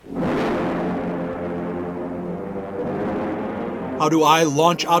How do I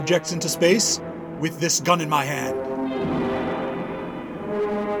launch objects into space? With this gun in my hand.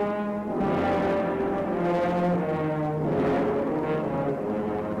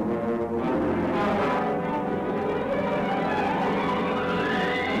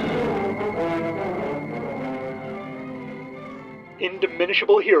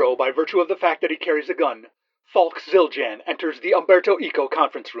 Indiminishable hero by virtue of the fact that he carries a gun, Falk Zildjian enters the Umberto Eco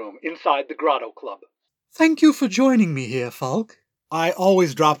conference room inside the Grotto Club. Thank you for joining me here, Falk. I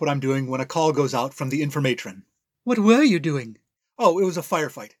always drop what I'm doing when a call goes out from the Informatron. What were you doing? Oh, it was a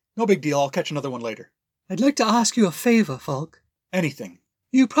firefight. No big deal, I'll catch another one later. I'd like to ask you a favor, Falk. Anything.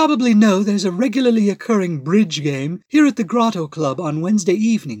 You probably know there's a regularly occurring bridge game here at the Grotto Club on Wednesday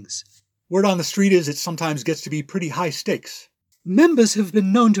evenings. Word on the street is it sometimes gets to be pretty high stakes. Members have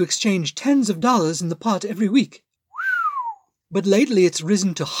been known to exchange tens of dollars in the pot every week. But lately it's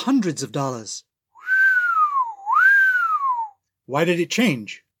risen to hundreds of dollars. Why did it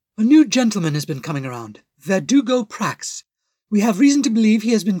change? A new gentleman has been coming around, Verdugo Prax. We have reason to believe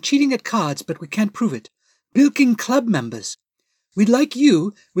he has been cheating at cards, but we can't prove it. Bilking club members. We'd like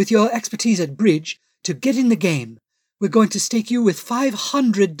you, with your expertise at bridge, to get in the game. We're going to stake you with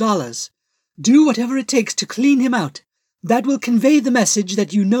 $500. Do whatever it takes to clean him out. That will convey the message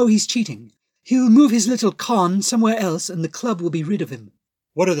that you know he's cheating. He'll move his little con somewhere else and the club will be rid of him.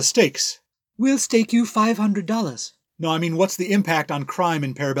 What are the stakes? We'll stake you $500. No, I mean, what's the impact on crime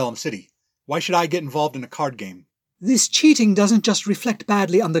in Parabellum City? Why should I get involved in a card game? This cheating doesn't just reflect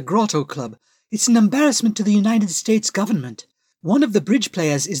badly on the Grotto Club. It's an embarrassment to the United States government. One of the bridge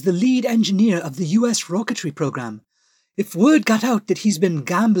players is the lead engineer of the U.S. rocketry program. If word got out that he's been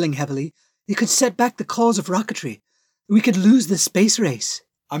gambling heavily, it could set back the cause of rocketry. We could lose the space race.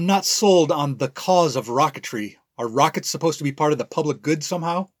 I'm not sold on the cause of rocketry. Are rockets supposed to be part of the public good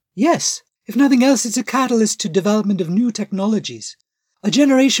somehow? Yes. If nothing else, it's a catalyst to development of new technologies. A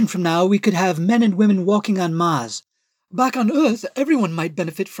generation from now, we could have men and women walking on Mars. Back on Earth, everyone might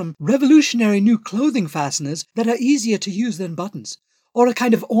benefit from revolutionary new clothing fasteners that are easier to use than buttons, or a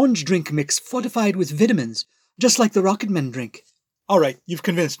kind of orange drink mix fortified with vitamins, just like the Rocketmen drink. All right, you've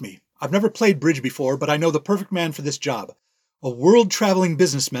convinced me. I've never played bridge before, but I know the perfect man for this job. A world-traveling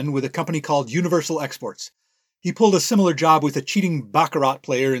businessman with a company called Universal Exports. He pulled a similar job with a cheating baccarat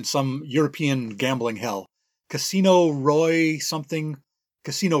player in some European gambling hell. Casino Roy something?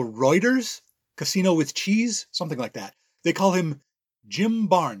 Casino Reuters? Casino with cheese? Something like that. They call him Jim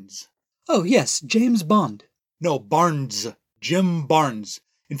Barnes. Oh, yes, James Bond. No, Barnes. Jim Barnes.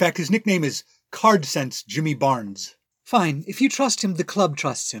 In fact, his nickname is Card Sense Jimmy Barnes. Fine, if you trust him, the club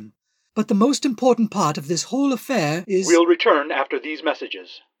trusts him. But the most important part of this whole affair is... We'll return after these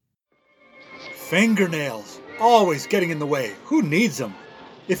messages. Fingernails. Always getting in the way. Who needs them?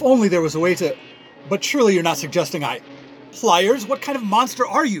 If only there was a way to... But surely you're not suggesting I... Pliers? What kind of monster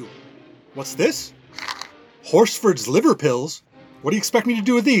are you? What's this? Horsford's liver pills? What do you expect me to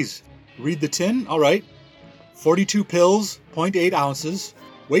do with these? Read the tin? All right. 42 pills, 0.8 ounces.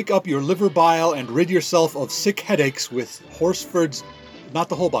 Wake up your liver bile and rid yourself of sick headaches with Horsford's... Not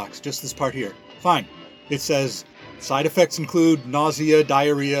the whole box, just this part here. Fine. It says, side effects include nausea,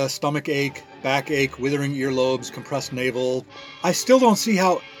 diarrhea, stomach ache, backache, withering earlobes, compressed navel. I still don't see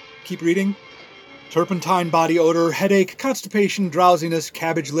how... Keep reading. Turpentine body odor, headache, constipation, drowsiness,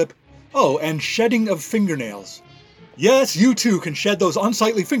 cabbage lip. Oh, and shedding of fingernails. Yes, you too can shed those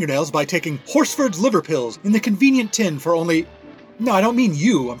unsightly fingernails by taking Horsford's liver pills in the convenient tin for only... No, I don't mean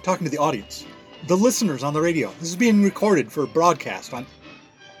you. I'm talking to the audience. The listeners on the radio. This is being recorded for broadcast on...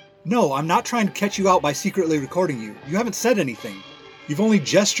 No, I'm not trying to catch you out by secretly recording you. You haven't said anything. You've only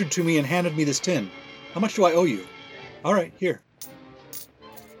gestured to me and handed me this tin. How much do I owe you? All right, here.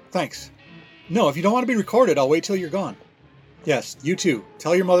 Thanks. No, if you don't want to be recorded, I'll wait till you're gone. Yes, you too.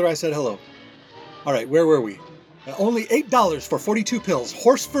 Tell your mother I said hello. All right, where were we? Only $8 for 42 pills.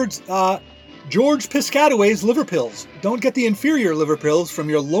 Horsford's, George Piscataway's liver pills. Don't get the inferior liver pills from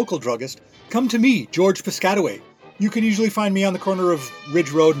your local druggist. Come to me, George Piscataway. You can usually find me on the corner of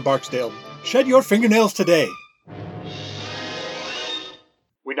Ridge Road and Barksdale. Shed your fingernails today.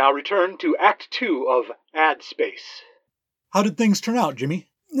 We now return to Act 2 of Ad Space. How did things turn out, Jimmy?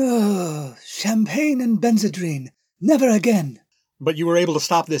 Oh, champagne and Benzedrine. Never again. But you were able to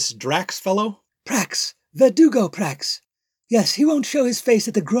stop this Drax fellow? Prax. Verdugo Prax. Yes, he won't show his face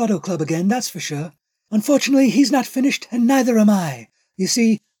at the Grotto Club again, that's for sure. Unfortunately, he's not finished, and neither am I. You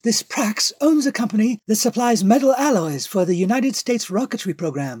see, this Prax owns a company that supplies metal alloys for the United States rocketry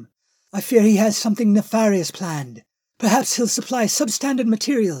program. I fear he has something nefarious planned. Perhaps he'll supply substandard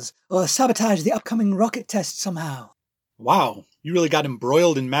materials or sabotage the upcoming rocket test somehow. Wow, you really got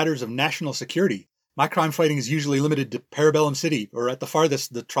embroiled in matters of national security. My crime fighting is usually limited to Parabellum City, or at the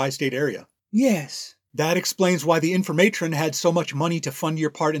farthest, the tri-state area. Yes. That explains why the Informatron had so much money to fund your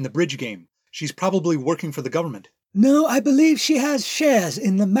part in the bridge game. She's probably working for the government. No, I believe she has shares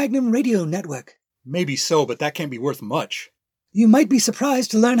in the Magnum Radio Network. Maybe so, but that can't be worth much. You might be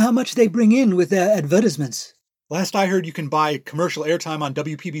surprised to learn how much they bring in with their advertisements. Last I heard, you can buy commercial airtime on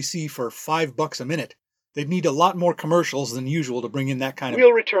WPBC for $5 a minute. They'd need a lot more commercials than usual to bring in that kind of...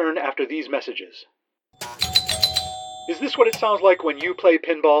 We'll return after these messages. Is this what it sounds like when you play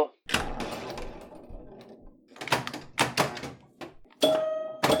pinball?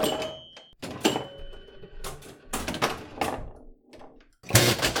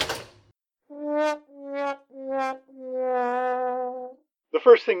 The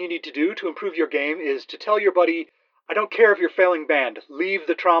first thing you need to do to improve your game is to tell your buddy, I don't care if you're failing band, leave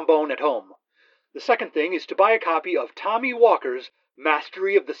the trombone at home. The second thing is to buy a copy of Tommy Walker's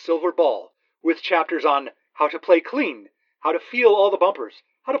Mastery of the Silver Ball, with chapters on how to play clean, how to feel all the bumpers,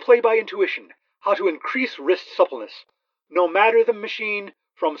 how to play by intuition, how to increase wrist suppleness. No matter the machine,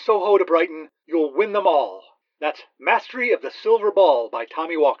 from Soho to Brighton, you'll win them all. That's Mastery of the Silver Ball by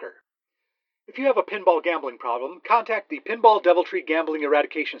Tommy Walker. If you have a pinball gambling problem, contact the Pinball Deviltry Gambling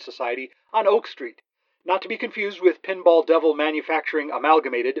Eradication Society on Oak Street, not to be confused with Pinball Devil Manufacturing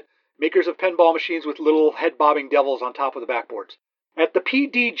Amalgamated, makers of pinball machines with little head-bobbing devils on top of the backboards. At the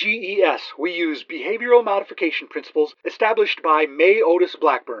PDGES, we use behavioral modification principles established by May Otis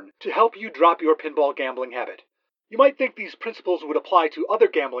Blackburn to help you drop your pinball gambling habit. You might think these principles would apply to other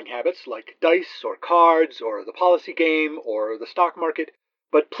gambling habits like dice or cards or the policy game or the stock market,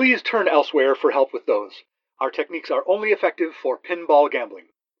 but please turn elsewhere for help with those. Our techniques are only effective for pinball gambling.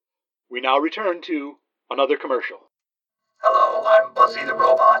 We now return to another commercial. Hello, I'm Buzzy the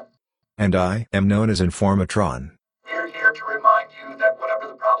Robot. And I am known as Informatron. We're here to remind you that whatever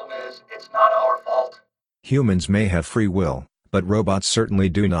the problem is, it's not our fault. Humans may have free will, but robots certainly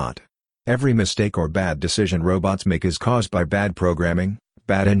do not. Every mistake or bad decision robots make is caused by bad programming,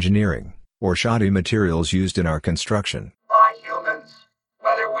 bad engineering, or shoddy materials used in our construction. By humans.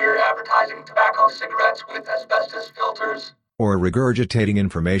 Whether we're advertising tobacco cigarettes with asbestos filters, or regurgitating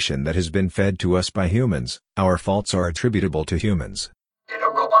information that has been fed to us by humans, our faults are attributable to humans. did a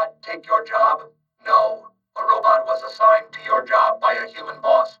robot take your job? No. A robot was assigned to your job by a human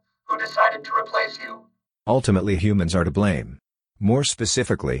boss who decided to replace you. Ultimately, humans are to blame. More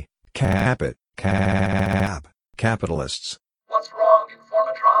specifically, capitalists. What's wrong,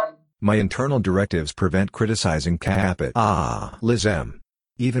 Informatron? My internal directives prevent criticizing capitalism,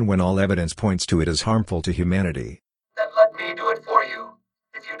 even when all evidence points to it as harmful to humanity. Then let me do it for you.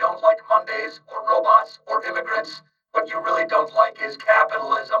 If you don't like Mondays, or robots, or immigrants, what you really don't like is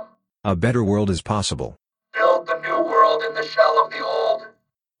capitalism. A better world is possible. Build the new world in the shell of the old.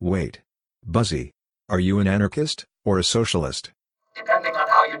 Wait. Buzzy, are you an anarchist, or a socialist? Depending on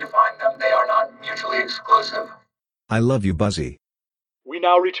how you define them, they are not mutually exclusive. I love you, Buzzy. We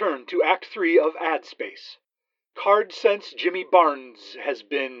now return to Act 3 of Ad Space. CardSense Jimmy Barnes has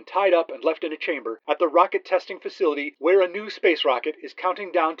been tied up and left in a chamber at the rocket testing facility where a new space rocket is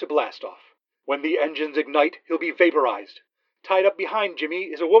counting down to blastoff. When the engines ignite, he'll be vaporized. Tied up behind Jimmy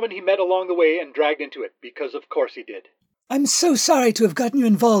is a woman he met along the way and dragged into it, because of course he did. I'm so sorry to have gotten you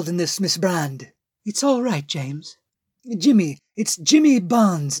involved in this, Miss Brand. It's all right, James. Jimmy. It's Jimmy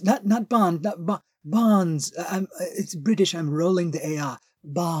Bonds. Not Bond. Bonds. It's British. I'm rolling the AR.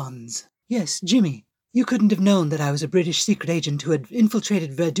 Bonds. Yes, Jimmy. You couldn't have known that I was a British secret agent who had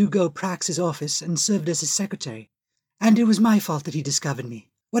infiltrated Verdugo Prax's office and served as his secretary. And it was my fault that he discovered me.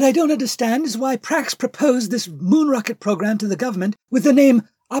 What I don't understand is why Prax proposed this moon rocket program to the government with the name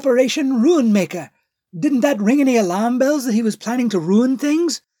Operation Ruin Maker. Didn't that ring any alarm bells that he was planning to ruin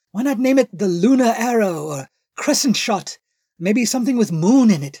things? Why not name it the Lunar Arrow or Crescent Shot? Maybe something with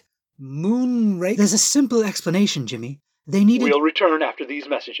moon in it. Moon rake? There's a simple explanation, Jimmy. They needed... We'll return after these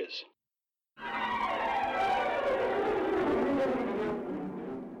messages.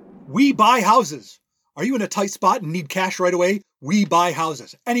 We buy houses. Are you in a tight spot and need cash right away? We buy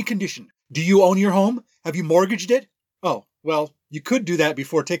houses. Any condition. Do you own your home? Have you mortgaged it? Oh, well, you could do that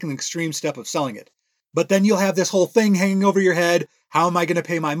before taking the extreme step of selling it. But then you'll have this whole thing hanging over your head. How am I going to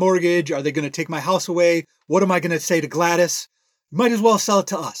pay my mortgage? Are they going to take my house away? What am I going to say to Gladys? You might as well sell it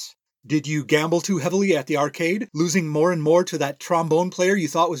to us. Did you gamble too heavily at the arcade, losing more and more to that trombone player you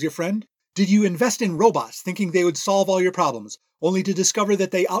thought was your friend? Did you invest in robots thinking they would solve all your problems, only to discover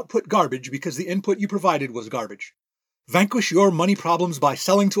that they output garbage because the input you provided was garbage? Vanquish your money problems by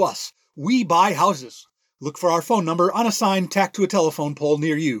selling to us. We buy houses. Look for our phone number on a sign tacked to a telephone pole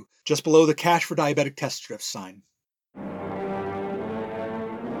near you, just below the Cash for Diabetic Test Strips sign.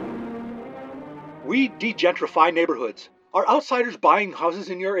 We degentrify neighborhoods. Are outsiders buying houses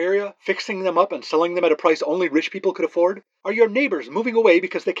in your area, fixing them up and selling them at a price only rich people could afford? Are your neighbors moving away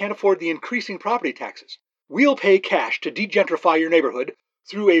because they can't afford the increasing property taxes? We'll pay cash to degentrify your neighborhood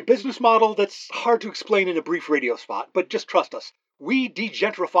through a business model that's hard to explain in a brief radio spot, but just trust us. We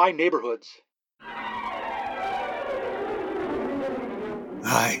degentrify neighborhoods.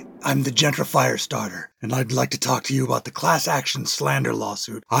 Hi, I'm the Gentrifier Starter, and I'd like to talk to you about the class action slander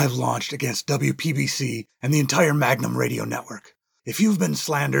lawsuit I've launched against WPBC and the entire Magnum radio network. If you've been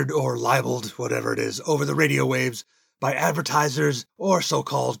slandered or libeled, whatever it is, over the radio waves by advertisers or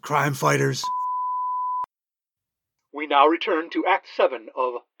so-called crime fighters... We now return to Act 7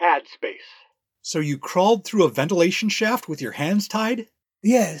 of Ad Space. So you crawled through a ventilation shaft with your hands tied?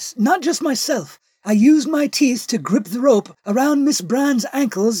 Yes, not just myself. I used my teeth to grip the rope around Miss Brand's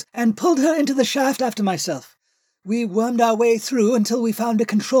ankles and pulled her into the shaft after myself. We wormed our way through until we found a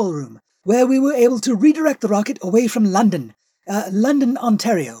control room, where we were able to redirect the rocket away from London,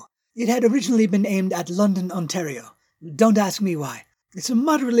 Ontario. It had originally been aimed at London, Ontario. Don't ask me why. It's a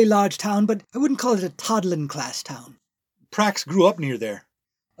moderately large town, but I wouldn't call it a toddling-class town. Prax grew up near there.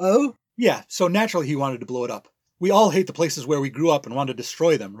 Oh? Yeah, so naturally he wanted to blow it up. We all hate the places where we grew up and want to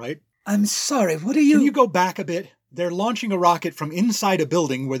destroy them, right? I'm sorry, what are you... Can you go back a bit? They're launching a rocket from inside a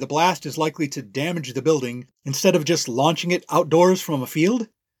building where the blast is likely to damage the building instead of just launching it outdoors from a field.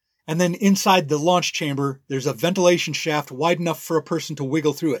 And then inside the launch chamber, there's a ventilation shaft wide enough for a person to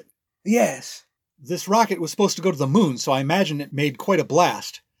wiggle through it. Yes. This rocket was supposed to go to the moon, so I imagine it made quite a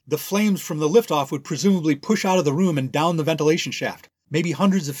blast. The flames from the liftoff would presumably push out of the room and down the ventilation shaft, maybe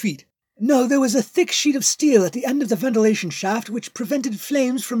hundreds of feet. No, there was a thick sheet of steel at the end of the ventilation shaft which prevented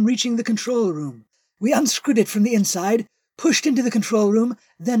flames from reaching the control room. We unscrewed it from the inside, pushed into the control room,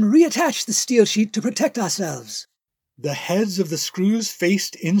 then reattached the steel sheet to protect ourselves. The heads of the screws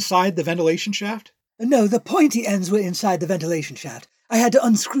faced inside the ventilation shaft? No, the pointy ends were inside the ventilation shaft. I had to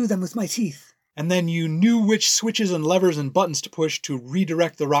unscrew them with my teeth. And then you knew which switches and levers and buttons to push to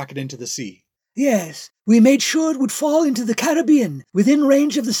redirect the rocket into the sea. Yes, we made sure it would fall into the Caribbean, within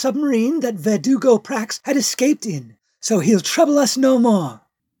range of the submarine that Verdugo Prax had escaped in, so he'll trouble us no more.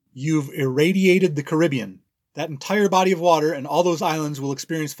 You've irradiated the Caribbean. That entire body of water and all those islands will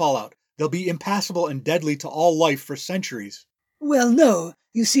experience fallout. They'll be impassable and deadly to all life for centuries. Well, no.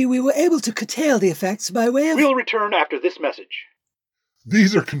 You see, we were able to curtail the effects by way of... We'll return after this message.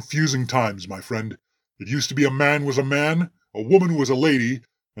 These are confusing times, my friend. It used to be a man was a man, a woman was a lady,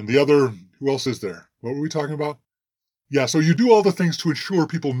 and the other... Who else is there? What were we talking about? Yeah, so you do all the things to ensure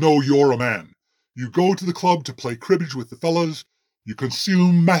people know you're a man. You go to the club to play cribbage with the fellas, you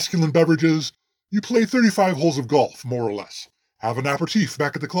consume masculine beverages, you play 35 holes of golf, more or less, have an aperitif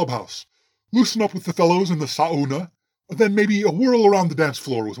back at the clubhouse, loosen up with the fellows in the sauna, then maybe a whirl around the dance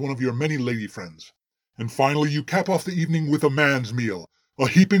floor with one of your many lady friends. And finally you cap off the evening with a man's meal, a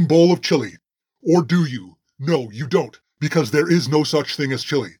heaping bowl of chili. Or do you? No, you don't, because there is no such thing as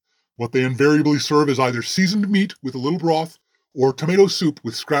chili. What they invariably serve is either seasoned meat with a little broth, or tomato soup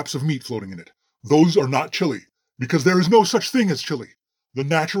with scraps of meat floating in it. Those are not chili, because there is no such thing as chili. The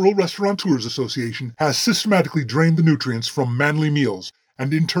Natural Restaurateurs Association has systematically drained the nutrients from manly meals,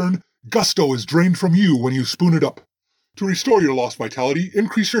 and in turn, gusto is drained from you when you spoon it up. To restore your lost vitality,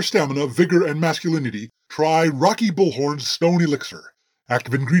 increase your stamina, vigor, and masculinity, try Rocky Bullhorn's Stone Elixir.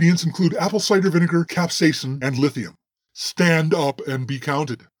 Active ingredients include apple cider vinegar, capsaicin, and lithium. Stand up and be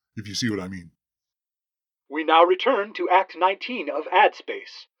counted, if you see what I mean. We now return to Act 19 of Ad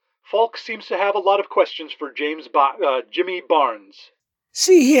Space. Falk seems to have a lot of questions for Jimmy Barnes.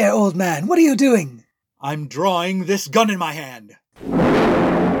 See here, old man, what are you doing? I'm drawing this gun in my hand.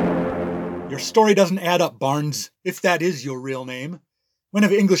 Your story doesn't add up, Barnes, if that is your real name. When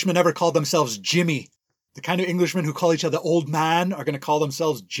have Englishmen ever called themselves Jimmy? The kind of Englishmen who call each other old man are going to call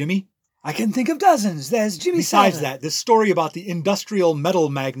themselves Jimmy? I can think of dozens. There's Jimmy Besides Savile. that, this story about the industrial metal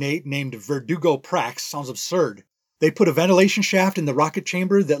magnate named Verdugo Prax sounds absurd. They put a ventilation shaft in the rocket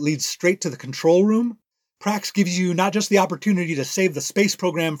chamber that leads straight to the control room. Prax gives you not just the opportunity to save the space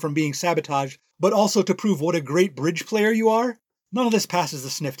program from being sabotaged, but also to prove what a great bridge player you are. None of this passes the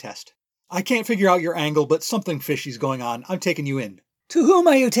sniff test. I can't figure out your angle, but something fishy's going on. I'm taking you in. To whom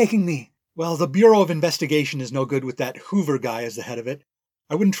are you taking me? Well, the Bureau of Investigation is no good with that Hoover guy as the head of it.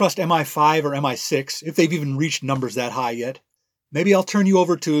 I wouldn't trust MI5 or MI6, if they've even reached numbers that high yet. Maybe I'll turn you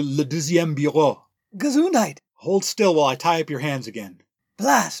over to Le Deuxième Bureau. Gesundheit. Hold still while I tie up your hands again.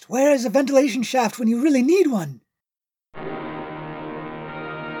 Blast, where is a ventilation shaft when you really need one?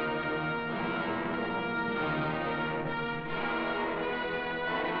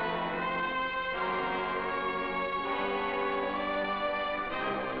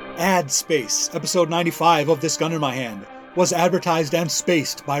 Ad Space, episode 95 of This Gun in My Hand, was advertised and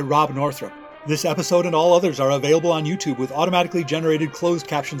spaced by Rob Northrop. This episode and all others are available on YouTube with automatically generated closed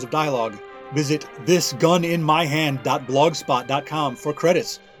captions of dialogue. Visit thisguninmyhand.blogspot.com for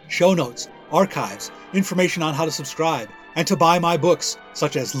credits, show notes, archives, information on how to subscribe, and to buy my books,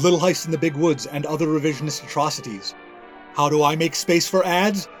 such as Little Heist in the Big Woods and Other Revisionist Atrocities. How do I make space for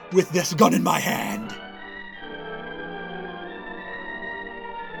ads? With This Gun in My Hand.